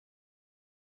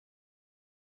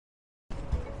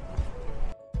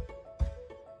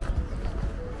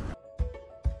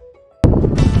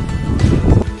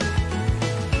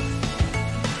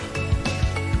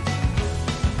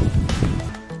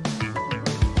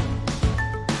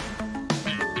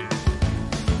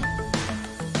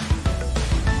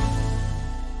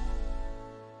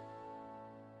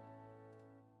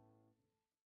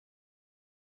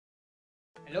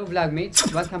Hello vlogmates!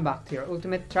 Welcome back to your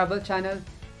ultimate travel channel,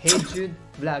 Hey Jude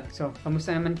Vlog. So,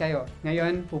 kamusta naman kayo?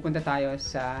 Ngayon, pupunta tayo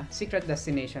sa secret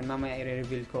destination. Mamaya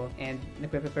i-reveal ko. And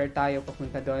nagpe-prepare tayo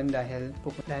papunta doon dahil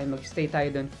mag-stay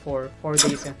tayo doon for 4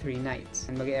 days and 3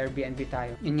 nights. And mag-Airbnb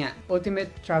tayo. Yun nga,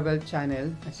 ultimate travel channel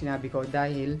na sinabi ko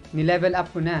dahil nilevel up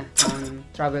ko na ang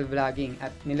travel vlogging at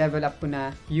nilevel up ko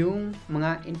na yung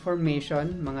mga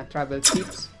information, mga travel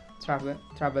tips,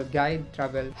 travel guide,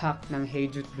 travel hack ng Hey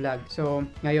Jude Vlog. So,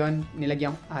 ngayon,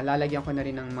 lalagyan ko na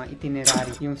rin ng mga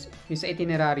itinerary. Yung sa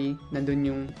itinerary, nandun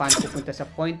yung paano pupunta sa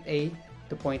point A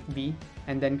to point B.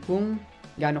 And then, kung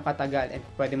gaano katagal, and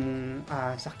pwede mong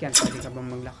sakyan. Pwede ka bang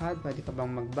maglakad, pwede ka bang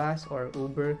mag-bus or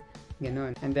Uber,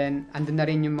 ganun. And then, andun na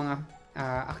rin yung mga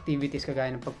activities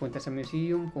kagaya ng pagpunta sa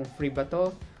museum, kung free ba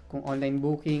to, kung online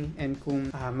booking, and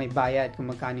kung may bayad, kung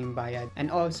magkano yung bayad.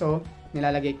 And also,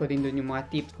 nilalagay ko rin doon yung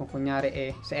mga tips kung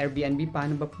kunyari sa Airbnb,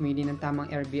 paano ba pumili ng tamang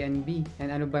Airbnb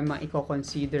and ano ba yung mga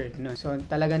i-consider. So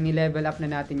talagang ni-level up na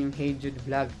natin yung Hey Jude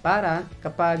Vlog para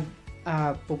kapag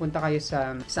pupunta kayo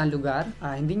sa isang lugar,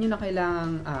 hindi nyo na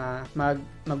kailangang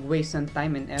mag-waste ng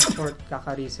time and effort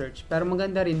kaka-research. Pero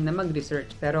maganda rin na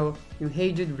mag-research. Pero yung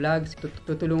Hey Jude Vlogs,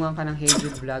 tutulungan ka ng Hey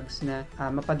Jude Vlogs na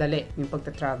mapadali yung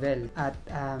pagta-travel at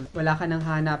wala ka nang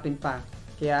hanapin pa.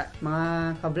 Kaya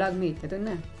mga ka-vlogmate, ito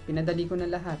na, pinadali ko na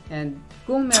lahat. And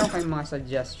kung meron kayong mga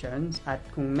suggestions at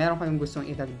kung meron kayong gustong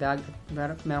idagdag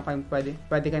at meron kayong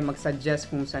pwede kayong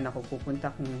mag-suggest kung saan ako pupunta,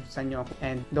 kung saan nyo ako.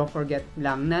 And don't forget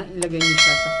lang na ilagay nyo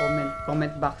siya sa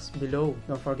comment box below.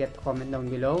 Don't forget to comment down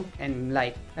below and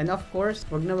like. And of course,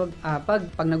 pag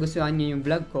nagustuhan nyo yung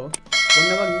vlog ko,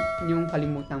 wag niyong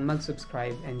kalimutang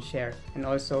mag-subscribe and share. And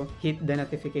also, hit the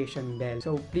notification bell.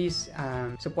 So, please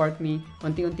support me.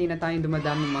 Unti-unti na tayong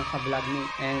dumadami mga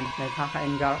ka-vlogmate and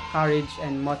nakaka-encourage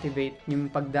and motivate yung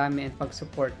pagdami and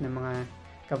pag-support ng mga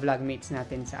ka-vlogmates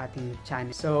natin sa ating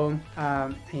channel. So,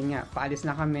 ayun nga, paalis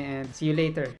na kami and see you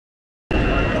later.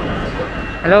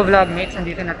 Hello vlogmates!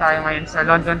 Nandito na tayo ngayon sa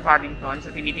London Paddington. So,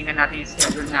 tinitingnan natin yung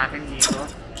schedule natin dito.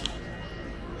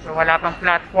 So, wala pang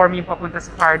platform yung papunta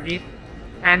sa Cardiff.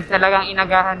 And talagang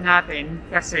inagahan natin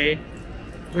kasi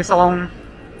kukuha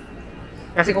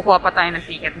pa tayo ng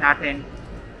ticket natin.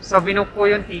 So, binook ko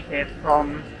yung ticket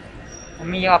from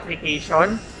Mio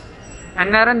application.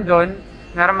 And meron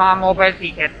mga mobile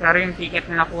ticket. Pero yung ticket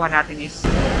na nakuha natin is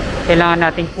kailangan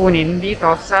natin kunin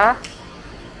dito sa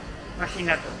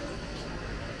machine na to.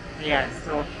 Ayan.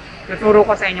 So, tuturo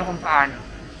ko sa inyo kung paano.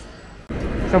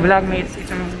 So, vlogmates,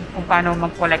 ito kung paano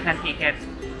mag-collect ng ticket.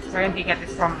 So, yung ticket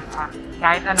is from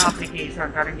kahit anong application,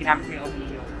 pero ginamit ko yung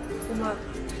Omio.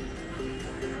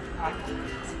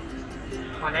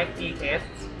 Collect ticket.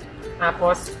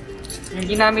 Tapos, yung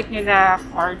ginamit nyo na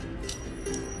card,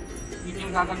 yun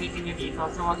yung gagamitin nyo dito.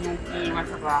 So, huwag yung iiwan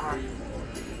sa bahay.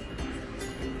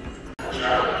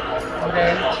 And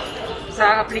then,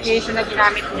 sa application na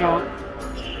ginamit nyo,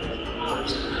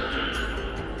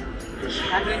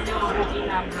 nandun yung booking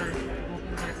number,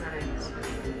 booking reference.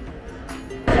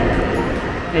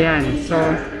 Ayan, so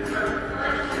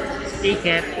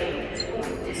ticket,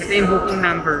 ito yung booking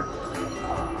number.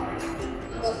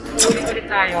 Ulit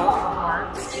tayo.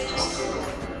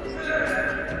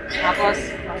 Tapos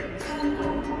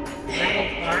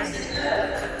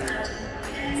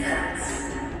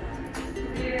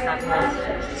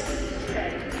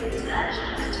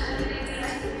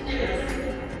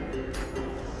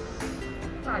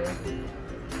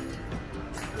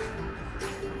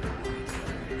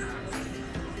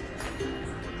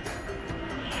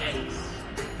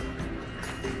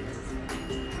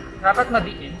dapat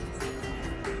madiin.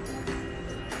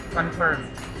 Confirm.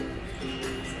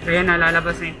 So yan,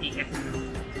 nalalabas na yung ticket nyo.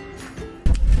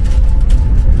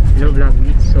 Hello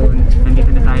vlogmates. So,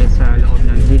 nandito na tayo sa loob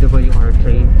ng DWR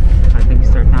train at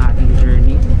nag-start na ating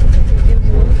journey.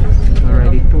 So, it's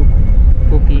already 2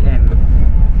 p.m.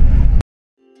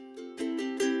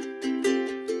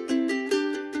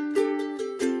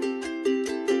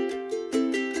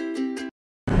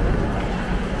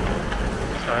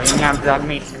 So, yun nga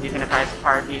vlogmates, nandito na tayo sa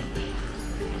Cardiff.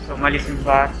 So, umalis yung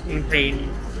bus, yung train,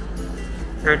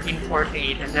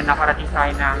 13:48 and then nakarating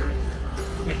tayo ng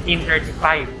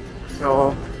 15:35.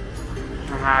 So,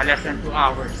 mga less than 2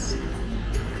 hours.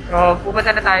 So,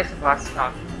 pupunta na tayo sa bus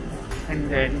stop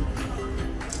and then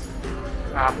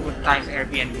pupunta tayo sa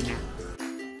Airbnb na.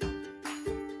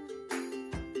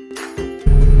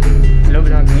 Hello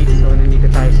vlogmates, so nandito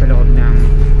tayo sa loob ng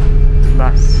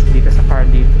bus dito sa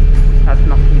Cardiff at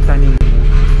makikita ninyo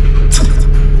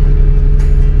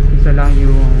isa lang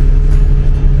yung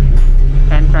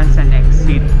entrance and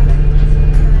exit.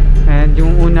 And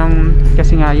yung unang,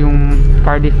 kasi nga yung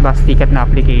Cardiff bus ticket na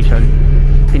application,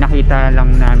 pinakita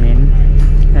lang namin.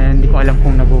 And hindi ko alam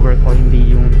kung nag-work o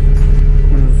hindi yung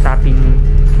tapping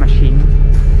machine.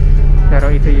 Pero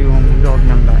ito yung loob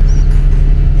ng bus.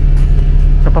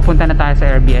 So papunta na tayo sa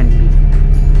Airbnb.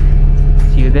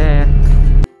 See you there.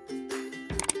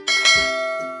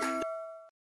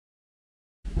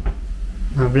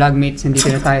 Mga vlogmates, nandito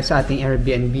na tayo sa ating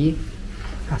Airbnb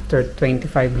after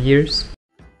 25 years.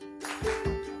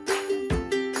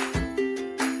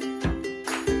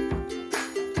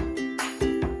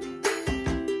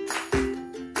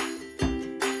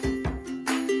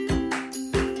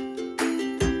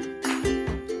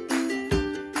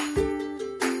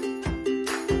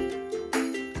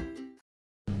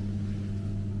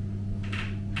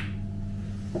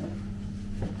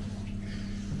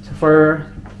 For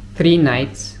 3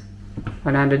 nights,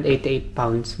 188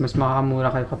 pounds. Mas makakamura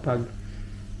kayo kapag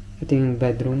ito yung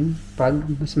bedroom. Pag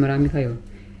mas marami kayo.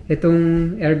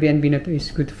 Itong Airbnb na to is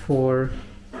good for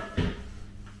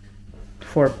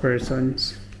 4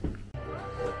 persons.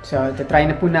 So, try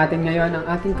na po natin ngayon ang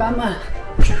ating kama.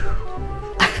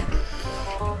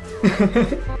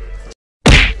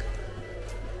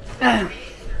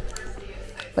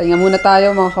 Pahinga muna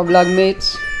tayo mga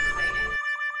ka-vlogmates.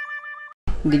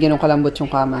 Hindi ganun kalambot yung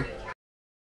kama.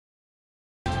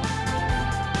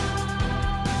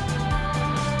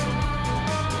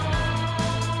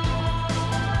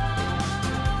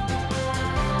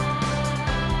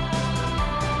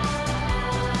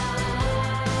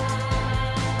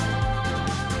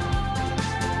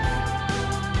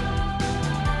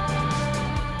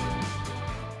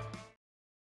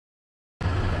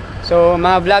 So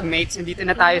mga vlogmates, nandito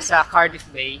na tayo sa Cardiff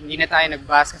Bay. Hindi na tayo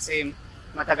nag-bus kasi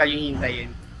matagal yung hintayin.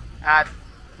 At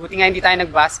buti nga hindi tayo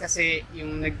nag-bus kasi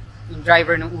yung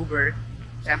driver ng Uber,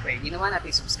 syempre, ginawa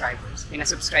natin subscribers.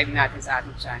 Pinasubscribe natin sa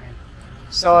ating channel.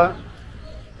 So,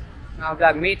 mga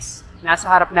vlogmates, nasa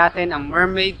harap natin ang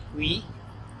Mermaid Quay.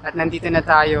 At nandito na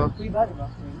tayo. Quay ba, diba?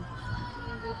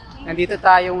 Nandito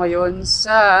tayo ngayon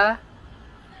sa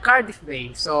Cardiff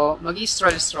Bay. So,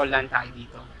 mag-i-stroll-stroll lang tayo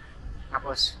dito.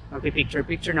 Tapos,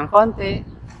 magpipicture-picture ng konti.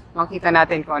 Makita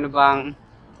natin kung ano bang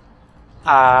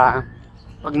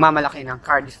pagmamalaki ng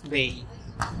Cardiff Bay.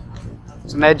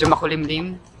 So, medyo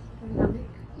makulimlim.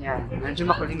 Yan, medyo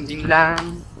makulimlim lang.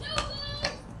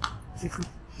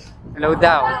 Hello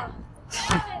daw.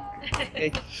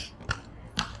 Okay.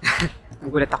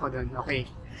 Nagulat ako dun. Okay.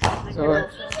 So,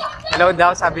 hello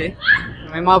daw, sabi.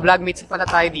 May mga vlogmates pala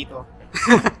tayo dito.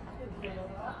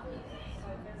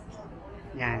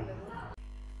 Yan.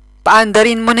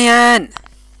 Paandarin mo na yan!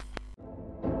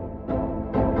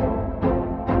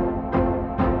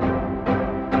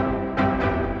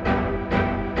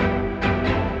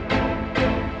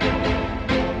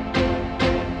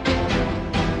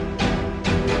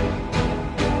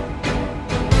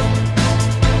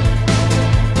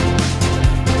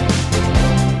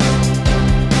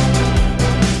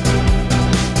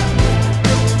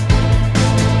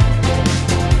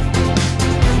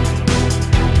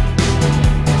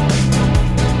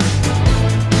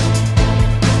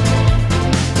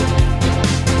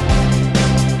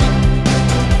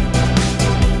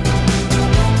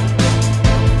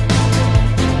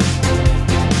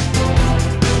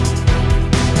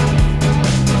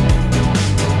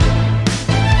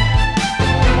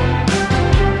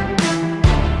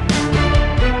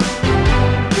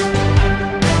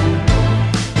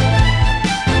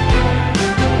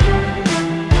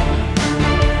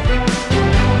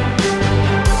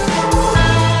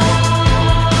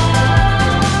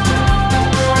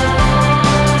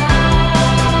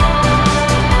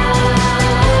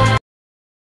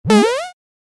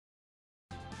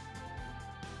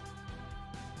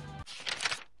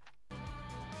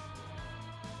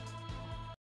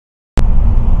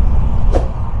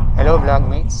 Hello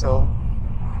vlogmates, so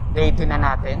day 2 na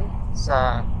natin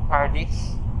sa Cardiff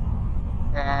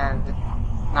and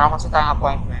naroon kasi tayong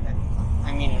appointment.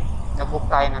 Nag-book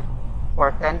tayo for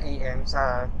 10 AM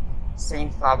sa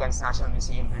Ffagan National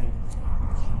Museum and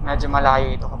medyo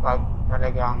malayo ito kapag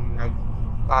talagang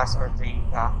nag-bus or train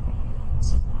ka.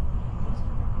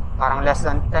 Parang less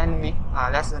than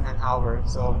an hour.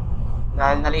 So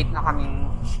dahil na-late na kaming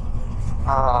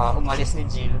umalis ni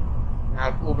Jill,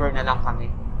 nag-Uber na lang kami.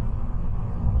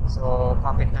 So,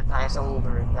 kapit lang tayo sa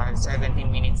Uber dahil 17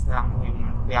 minutes lang yung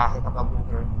biyahe kapag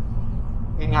Uber.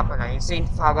 Yun nga pala, yung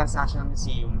Ffagan National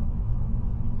Museum,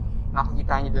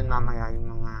 makikita nyo dun mamaya yung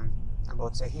mga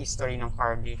about sa history ng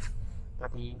Cardiff.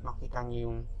 Pati makikita nyo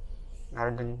yung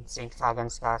meron dun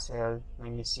Ffagan's Castle,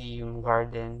 may museum,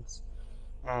 gardens,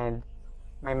 and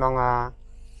may mga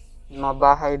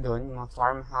bahay dun, yung mga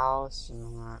farmhouse,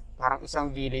 yung mga parang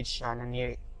isang village siya na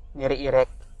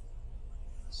nire-erect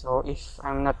So if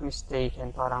I'm not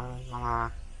mistaken, parang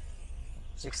mga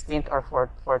 16th or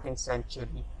 14th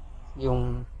century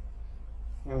yung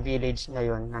village na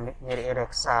yun na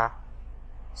nire-erect sa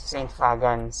St.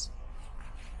 Ffagan's.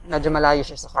 Medyo malayo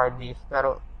siya sa Cardiff,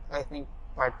 pero I think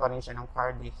part pa rin siya ng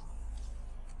Cardiff.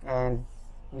 And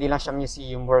hindi lang siya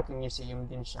museum, working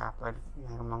museum din siya.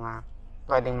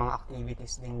 Pwedeng mga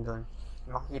activities din doon.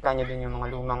 Makikita niyo din yung mga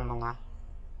lumang mga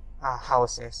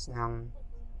houses ng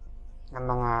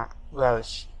mga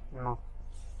Welsh, ng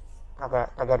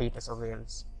mga taga rito sa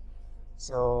Wales.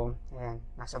 So, ayan,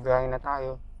 nasa biyahe na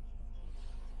tayo.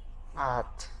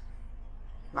 At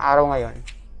maaraw ngayon.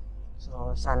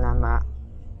 So, sana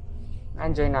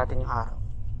ma-enjoy natin yung araw.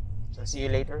 So, see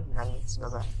you later.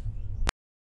 Bye-bye.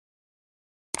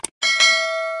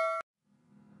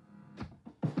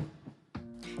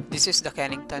 This is the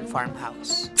Kennington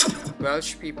farmhouse.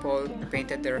 Welsh people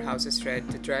painted their houses red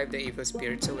to drive the evil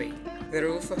spirits away. The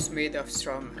roof was made of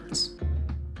straw mats.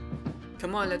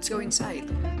 Come on, let's go inside.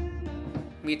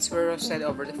 Meats were roasted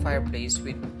over the fireplace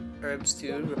with herbs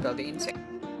to repel the insects.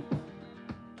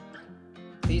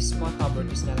 This small cupboard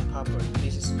is not a cupboard.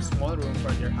 This is a small room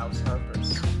for their house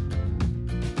helpers.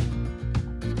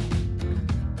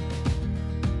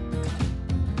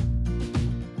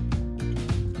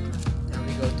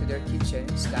 Go to their kitchen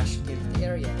 / utility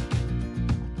area.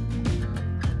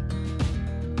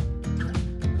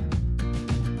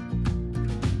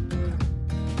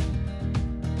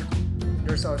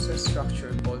 There's also a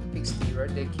structure called pigsty where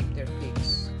they keep their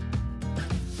pigs.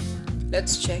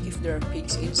 Let's check if there are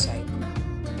pigs inside.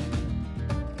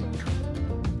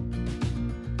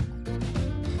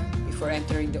 Before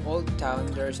entering the old town,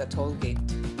 there's a toll gate.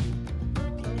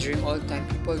 During old time,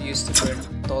 people used to burn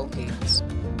toll gates.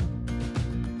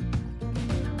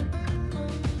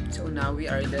 Now we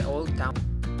are in the old town.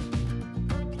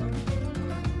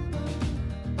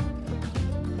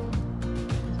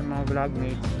 Sa mga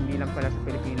vlogmates, hindi lang pala sa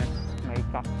Pilipinas may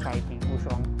cockfighting.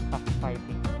 Uso ang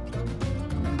cockfighting.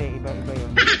 Hindi, iba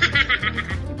yun.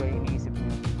 Iba yung iniisip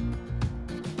nyo.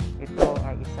 Ito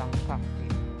ay isang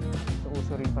cockfight. So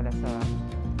uso rin pala sa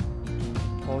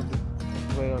Old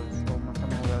Wales. So sa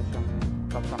mga Wales yung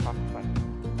cockfight.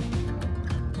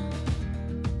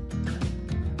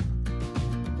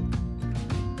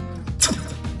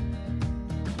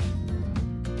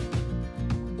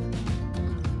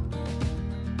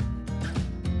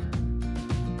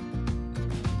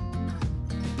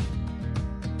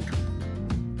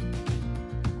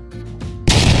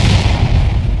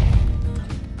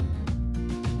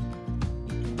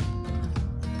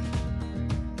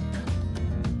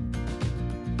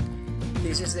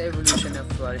 This is the evolution of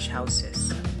Welsh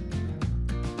houses.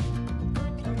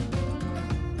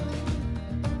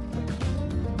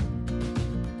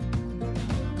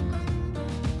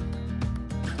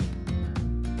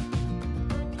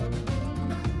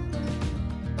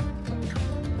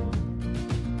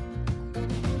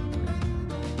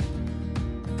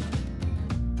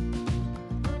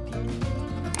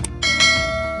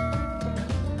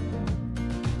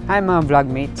 Hi mga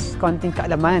vlogmates, konting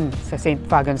kaalaman sa St.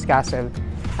 Ffagan's Castle.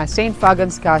 Ang St.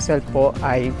 Ffagan's Castle po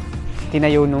ay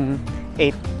tinayo noong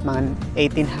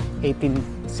 18th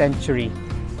century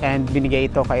and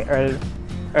binigay ito kay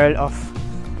Earl of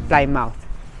Plymouth.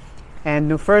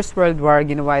 And no First World War,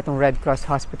 ginawa itong Red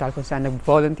Cross Hospital kung saan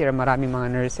nag-volunteer maraming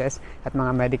mga nurses at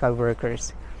mga medical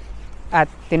workers. At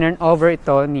tinurn over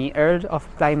ito ni Earl of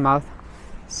Plymouth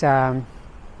sa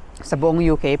buong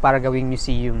UK para gawing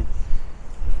museum.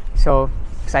 So,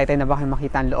 excited na ba kayo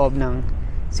makita ang loob ng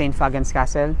St. Ffagan's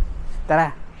Castle? Tara,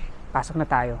 pasok na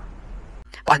tayo.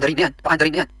 Paandarin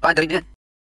yan!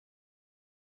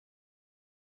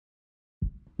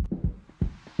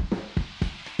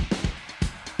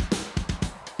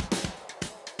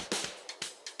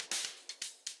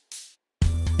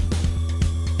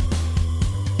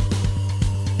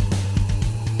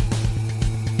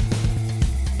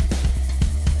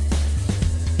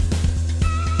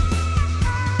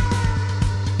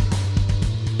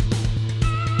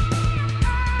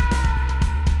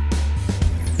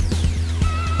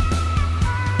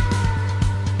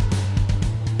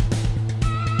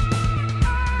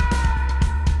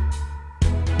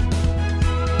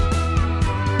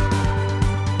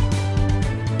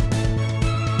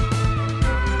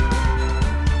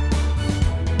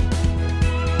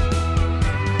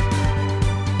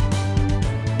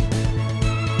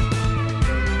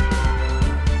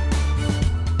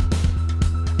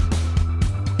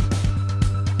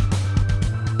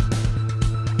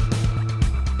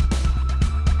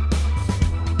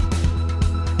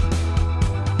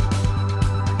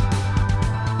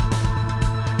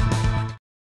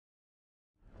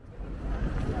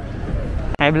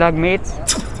 Hi vlogmates!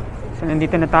 So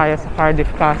nandito na tayo sa Cardiff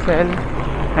Castle.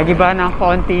 Nagiba na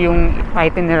konti yung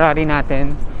itinerary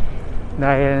natin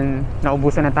dahil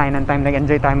naubusan na tayo ng time,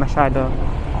 nag-enjoy tayo masyado.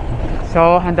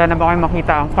 So handa na ba kayo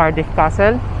makita ang Cardiff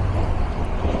Castle?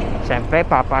 Siyempre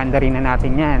papaandarin na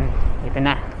natin yan. Ito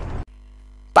na.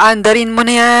 Paandarin mo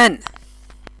na yan!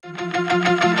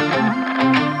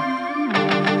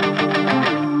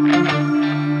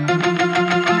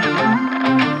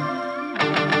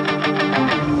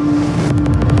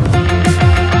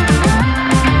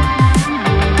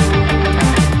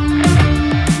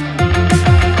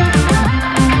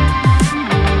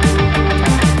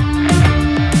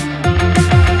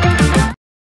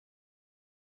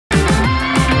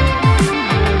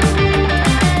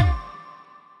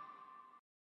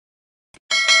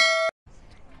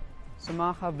 So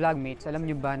mga ka-vlogmates, alam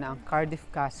nyo ba na ang Cardiff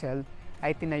Castle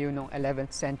ay tinayo noong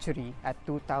 11th century at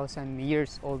 2,000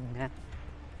 years old na.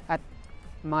 At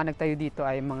mga nagtayo dito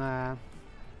ay mga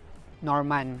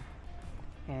Norman.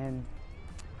 And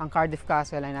ang Cardiff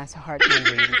Castle ay nasa heart ng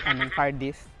Wales, ng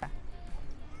Cardiff.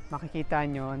 Makikita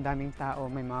nyo, ang daming tao,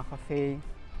 may mga cafe,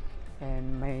 and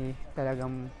may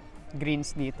talagang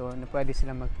greens dito na pwede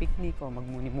silang mag-picnic o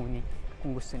magmuni-muni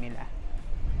kung gusto nila.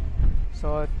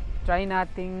 So try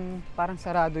nating, parang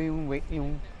sarado yung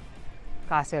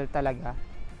castle talaga,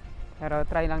 pero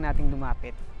try lang nating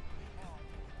lumapit.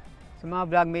 So mga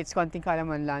vlogmates, konting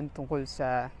kaalaman lang tungkol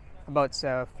about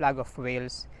sa flag of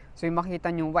Wales. So yung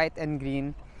makita nyo white and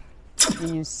green,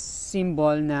 yun yung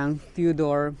symbol ng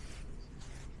Tudor,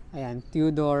 ayan,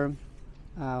 Tudor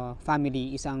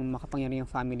family, isang makapangyarihang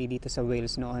family dito sa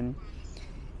Wales noon.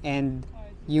 And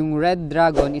yung red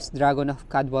dragon is Dragon of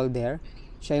Cadwalader.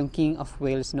 Siya yung King of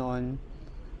Wales noon,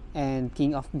 and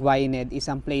King of Gwynedd,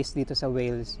 isang place dito sa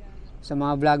Wales. So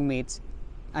mga vlogmates,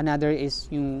 another is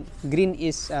yung green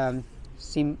is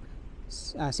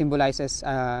symbolizes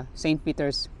St.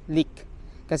 Peter's Leak.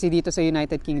 Kasi dito sa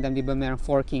United Kingdom, di ba mayroong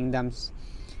 4 kingdoms.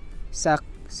 Sa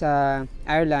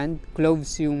Ireland,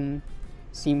 cloves yung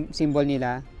symbol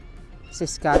nila. Sa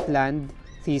Scotland,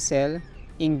 thistle.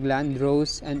 England,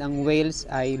 rose. And ang Wales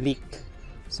ay leek.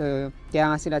 So,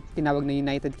 kaya nga sila tinawag na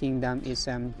United Kingdom is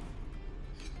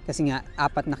kasi nga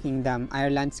 4 na kingdom,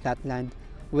 Ireland, Scotland,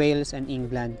 Wales, and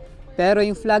England. Pero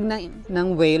yung flag ng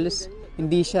Wales,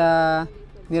 hindi siya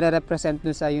nire-represent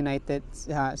dun sa United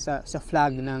sa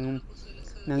flag ng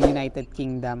United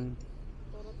Kingdom.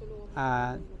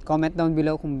 Comment down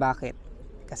below kung bakit,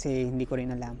 kasi hindi ko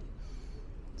rin alam.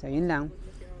 So, yun lang.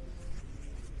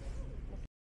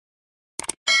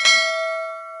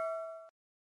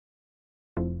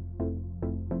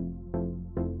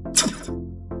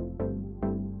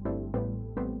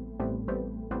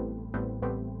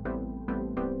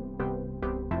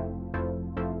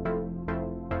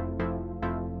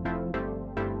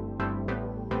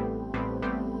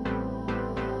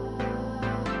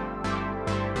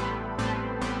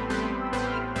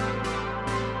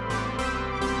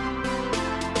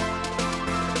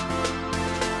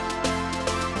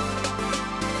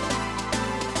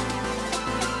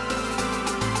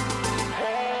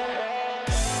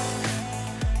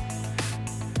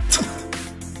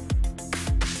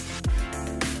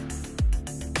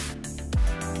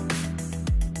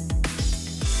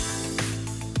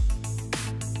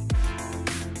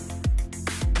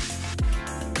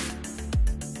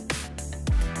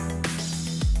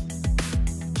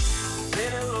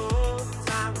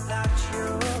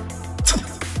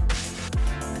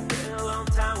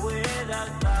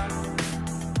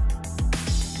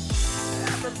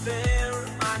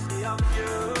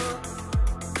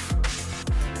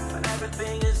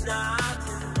 Everything is not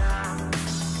enough.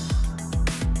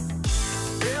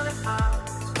 Really out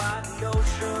by the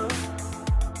ocean,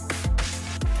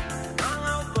 and all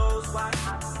of those white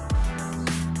hot sands,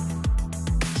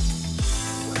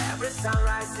 where every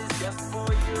sunrise is just for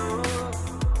you.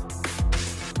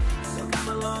 So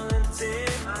come along and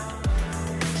take my hand.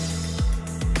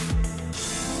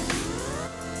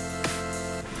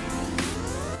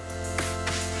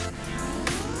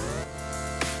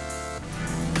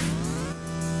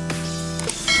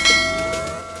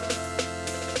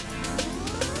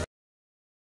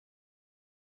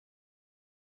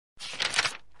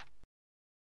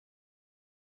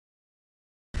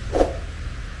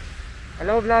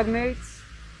 Hello vlogmates!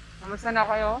 Kamusta na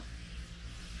kayo?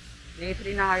 Day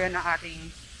 3 na ngayon ng ating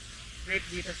trip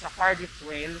dito sa Cardiff,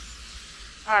 Wales.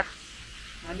 At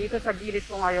nandito sa gilid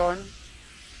ko ngayon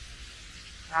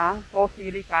ang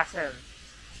Ffagan Castle.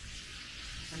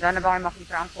 Handa na ba kayo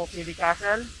makita ang Ffagan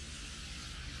Castle?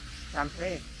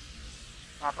 Siyempre,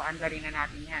 papaandarin na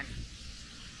natin yan.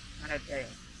 Manood kayo.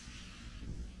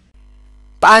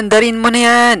 Paandarin mo na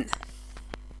yan!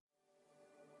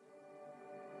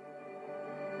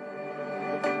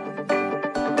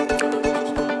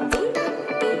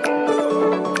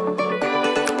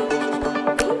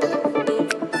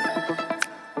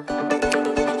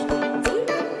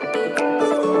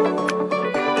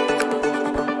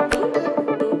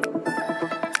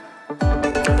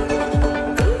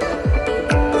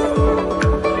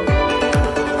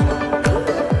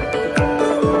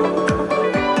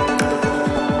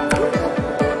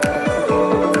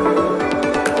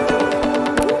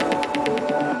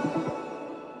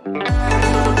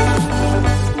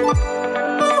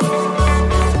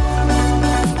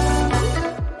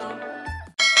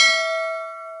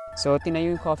 So,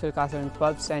 tinayo yung Caulfield Castle ng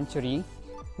 12th century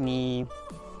ni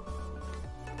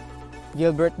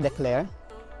Gilbert de Clare.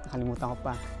 Nakalimutan ko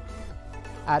pa.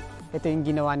 At ito yung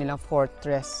ginawa nilang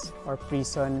fortress or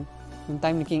prison. Yung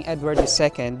time ni King Edward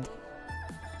II,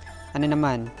 ano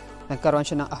naman, nagkaroon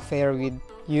siya ng affair with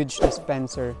Hugh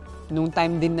Despenser. Nung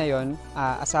time din na yon,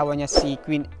 asawa niya si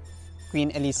Queen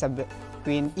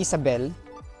Isabel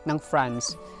ng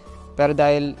France. Pero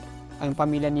dahil ang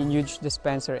pamilya ni Hugh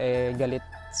Despenser ay galit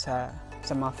sa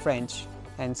mga French,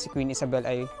 and si Queen Isabel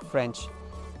ay French,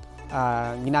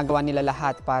 ginagawa nila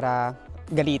lahat para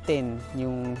galitin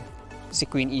yung si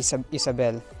Queen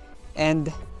Isabel.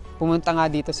 And pumunta nga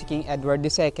dito si King Edward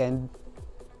II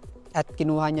at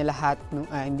kinuha niya lahat,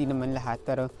 hindi naman lahat,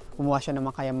 pero kumuha siya ng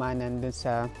mga kayamanan dun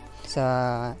sa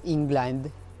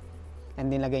England, and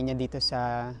nilagay niya dito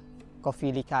sa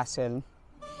Caulfield Castle.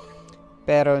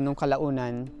 Pero nung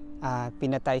kalaunan,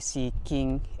 pinatay si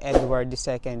King Edward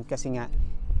II kasi nga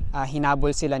hinabol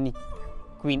sila ni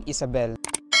Queen Isabel.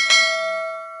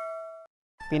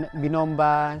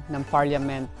 Binomba ng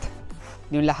parliament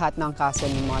yung lahat ng castle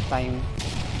ng mga time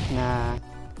na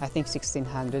I think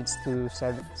 1600s to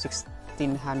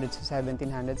 1700s.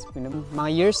 Mga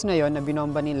years na yon na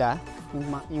binomba nila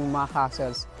yung mga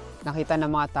castles. Nakita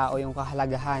ng mga tao yung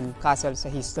kahalagahan castle sa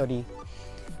history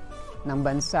ng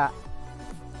bansa.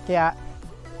 Kaya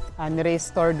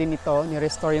ni-restore din ito,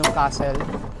 ni-restore yung castle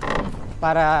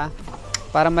para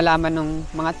malaman ng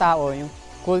mga tao yung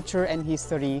culture and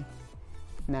history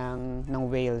ng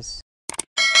Wales.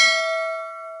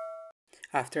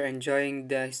 After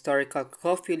enjoying the historical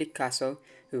Caulfield Castle,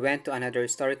 we went to another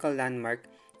historical landmark,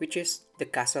 which is the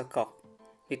Castle Cock.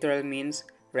 Literal means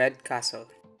Red Castle.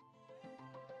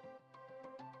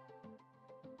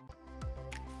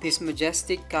 This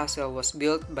majestic castle was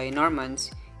built by Normans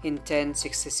in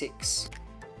 1066,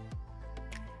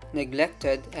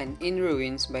 neglected and in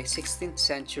ruins by 16th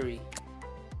century.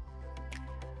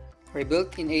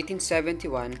 Rebuilt in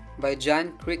 1871 by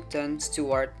John Crichton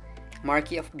Stewart,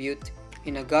 Marquis of Bute,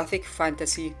 in a Gothic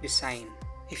fantasy design.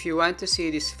 If you want to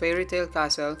see this fairy tale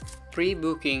castle,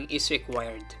 pre-booking is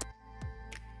required.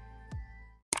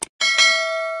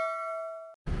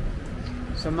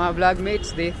 So mga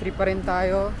vlogmates, day 3 pa rin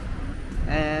tayo,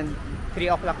 and 3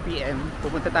 o'clock PM,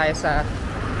 pupunta tayo sa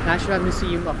National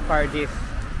Museum of Cardiff.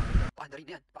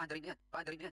 Paandarin yan, paandarin yan,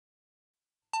 paandarin yan.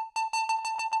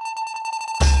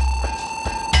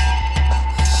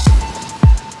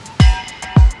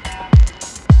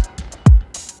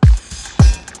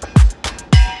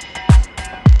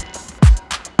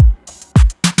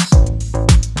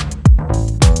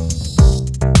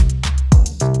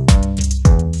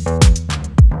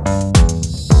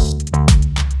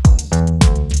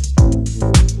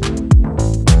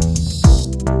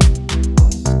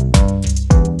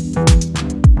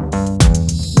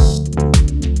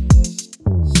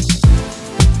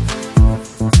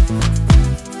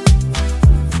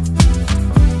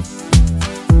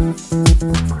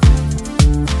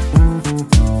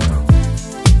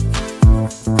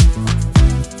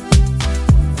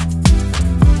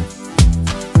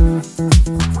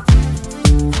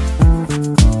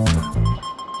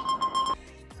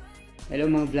 Hello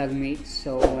mga vlogmates,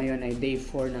 so ngayon ay day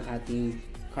 4 ng ating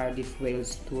Cardiff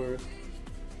Wales tour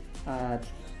at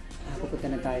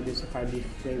pupunta na tayo dun sa Cardiff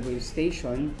Railway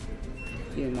Station.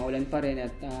 Yun, maulan pa rin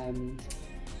at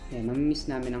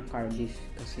mamimiss namin ang Cardiff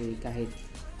kasi kahit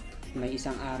may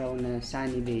isang araw na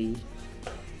sunny day,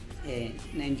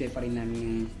 na-enjoy pa rin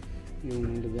namin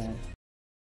yung lugar.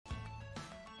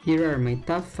 Here are my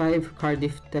top 5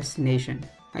 Cardiff destination.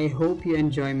 I hope you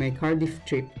enjoy my Cardiff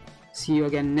trip. See you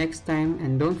again next time,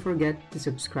 and don't forget to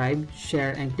subscribe,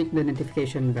 share, and click the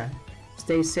notification bell.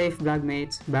 Stay safe,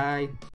 vlogmates. Bye!